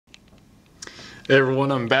Hey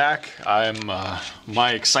everyone, I'm back.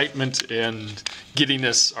 My excitement and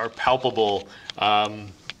giddiness are palpable.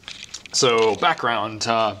 So background,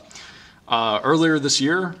 earlier this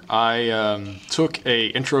year I took a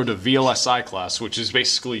Intro to VLSI class, which is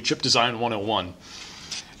basically Chip Design 101.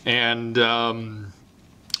 And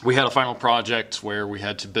we had a final project where we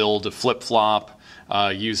had to build a flip-flop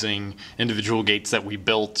using individual gates that we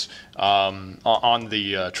built on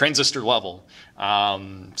the transistor level.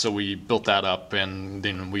 So we built that up, and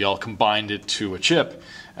then we all combined it to a chip,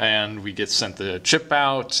 and we get sent the chip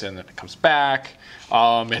out, and then it comes back,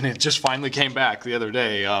 and it just finally came back the other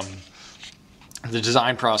day. The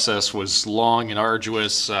design process was long and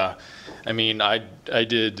arduous. I mean, I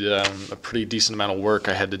did a pretty decent amount of work.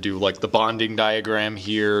 I had to do like the bonding diagram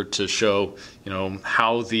here to show,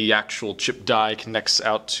 how the actual chip die connects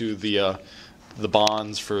out to the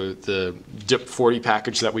bonds for the DIP 40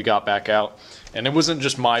 package that we got back out. And it wasn't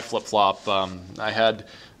just my flip-flop. I had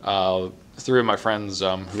three of my friends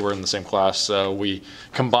who were in the same class. We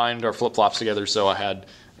combined our flip-flops together. So I had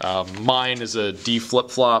mine is a D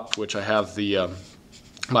flip-flop, which I have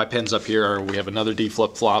my pins up here. We have another D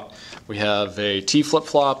flip-flop. We have a T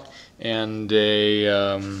flip-flop and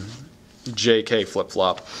a JK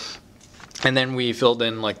flip-flop. And then we filled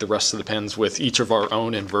in like the rest of the pins with each of our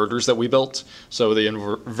own inverters that we built. So the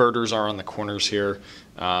inverters are on the corners here,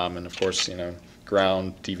 and of course,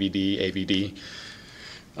 ground, DVD, AVD.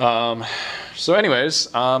 So anyways,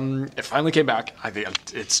 it finally came back. I think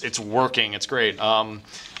it's working. It's great. I'm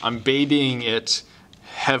babying it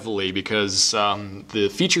heavily because the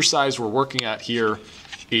feature size we're working at here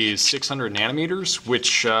is 600 nanometers,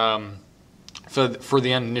 which for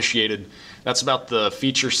the uninitiated, that's about the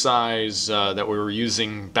feature size that we were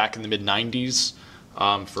using back in the mid-90s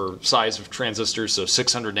for size of transistors. So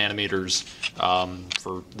 600 nanometers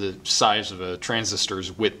for the size of a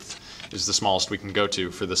transistor's width is the smallest we can go to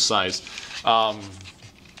for this size. And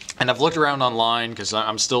I've looked around online because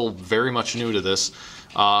I'm still very much new to this,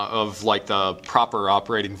 of like the proper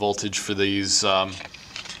operating voltage for these, because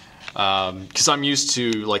I'm used to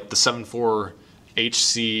like the 7.4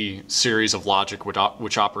 HC series of logic,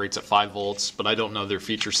 which operates at 5 volts, but I don't know their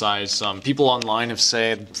feature size. People online have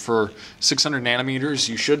said for 600 nanometers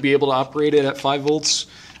you should be able to operate it at 5 volts,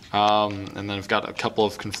 and then I've got a couple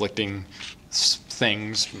of conflicting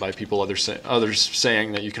things by people, others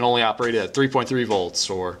saying that you can only operate it at 3.3 volts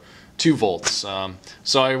or 2 volts.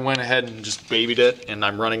 So I went ahead and just babied it, and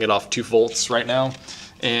I'm running it off 2 volts right now.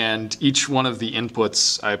 And each one of the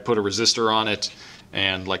inputs, I put a resistor on it,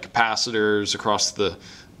 and like capacitors across the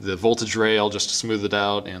voltage rail just to smooth it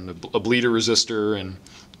out, and a bleeder resistor, and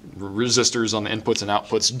resistors on the inputs and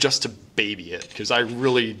outputs just to baby it, because I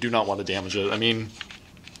really do not want to damage it. I mean,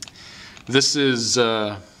 this is,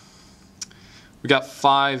 we got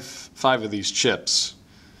five of these chips,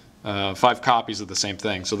 5 copies of the same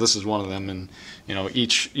thing, so this is one of them, and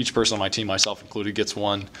each person on my team, myself included, gets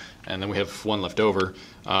one, and then we have one left over.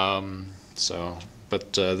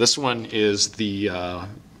 But this one is the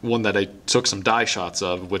one that I took some die shots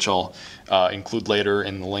of, which I'll include later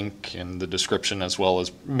in the link in the description, as well as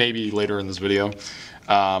maybe later in this video.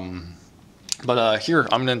 But here,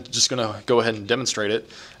 I'm just going to go ahead and demonstrate it.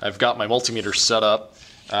 I've got my multimeter set up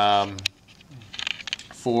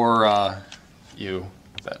for you.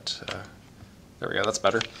 There we go, that's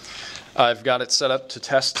better. I've got it set up to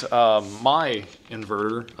test my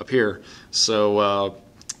inverter up here. So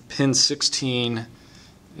pin 16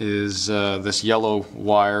 is this yellow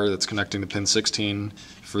wire that's connecting to pin 16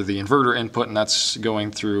 for the inverter input, and that's going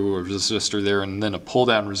through a resistor there, and then a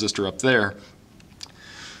pull-down resistor up there.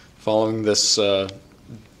 Following this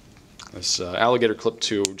alligator clip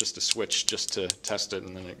to just a switch just to test it,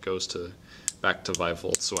 and then it goes back to 5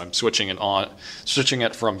 volts. So I'm switching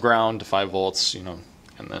it from ground to 5 volts, and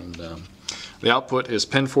then the output is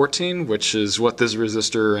pin 14, which is what this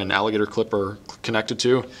resistor and alligator clip are connected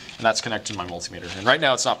to, and that's connected to my multimeter. And right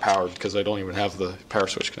now it's not powered because I don't even have the power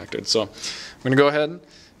switch connected. So I'm going to go ahead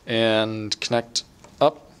and connect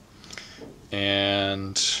up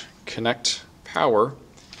and connect power,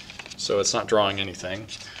 so it's not drawing anything.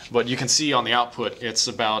 But you can see on the output it's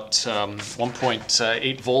about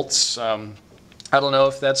 1.8 volts. I don't know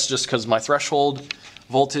if that's just because my threshold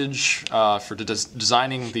voltage for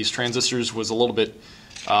designing these transistors was a little bit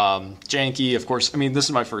janky. Of course, I mean, this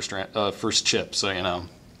is my first chip, so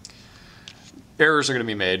errors are going to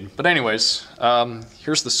be made. But anyways,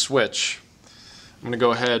 here's the switch. I'm going to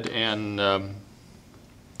go ahead and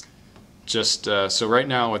so right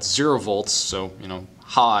now it's 0 volts, so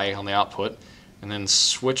high on the output, and then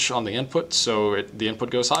switch on the input, so the input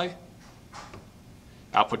goes high,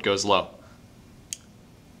 output goes low.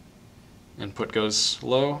 Input goes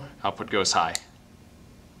low, output goes high.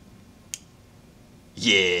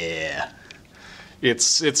 Yeah,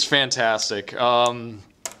 it's fantastic.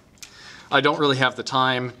 I don't really have the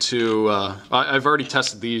time to. I've already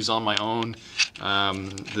tested these on my own.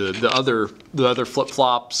 The other flip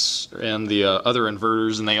flops and the other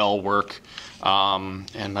inverters, and they all work.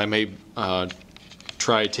 And I may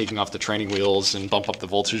try taking off the training wheels and bump up the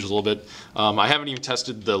voltage a little bit. I haven't even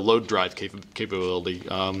tested the load drive capability.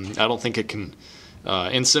 I don't think it can.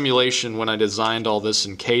 In simulation, when I designed all this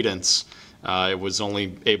in Cadence, it was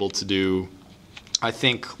only able to do, I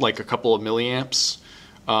think, like a couple of milliamps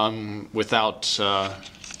without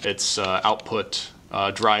its output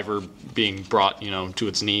driver being brought, to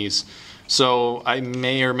its knees. So I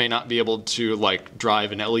may or may not be able to like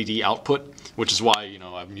drive an LED output, which is why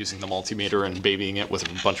I'm using the multimeter and babying it with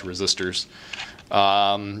a bunch of resistors.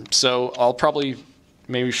 So I'll probably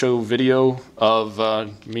maybe show video of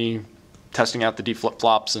me testing out the D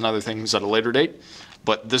flip-flops and other things at a later date.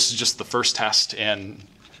 But this is just the first test, and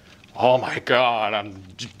oh my god,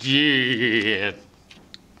 yeah.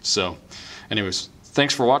 So anyways,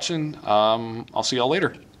 thanks for watching. I'll see y'all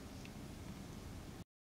later.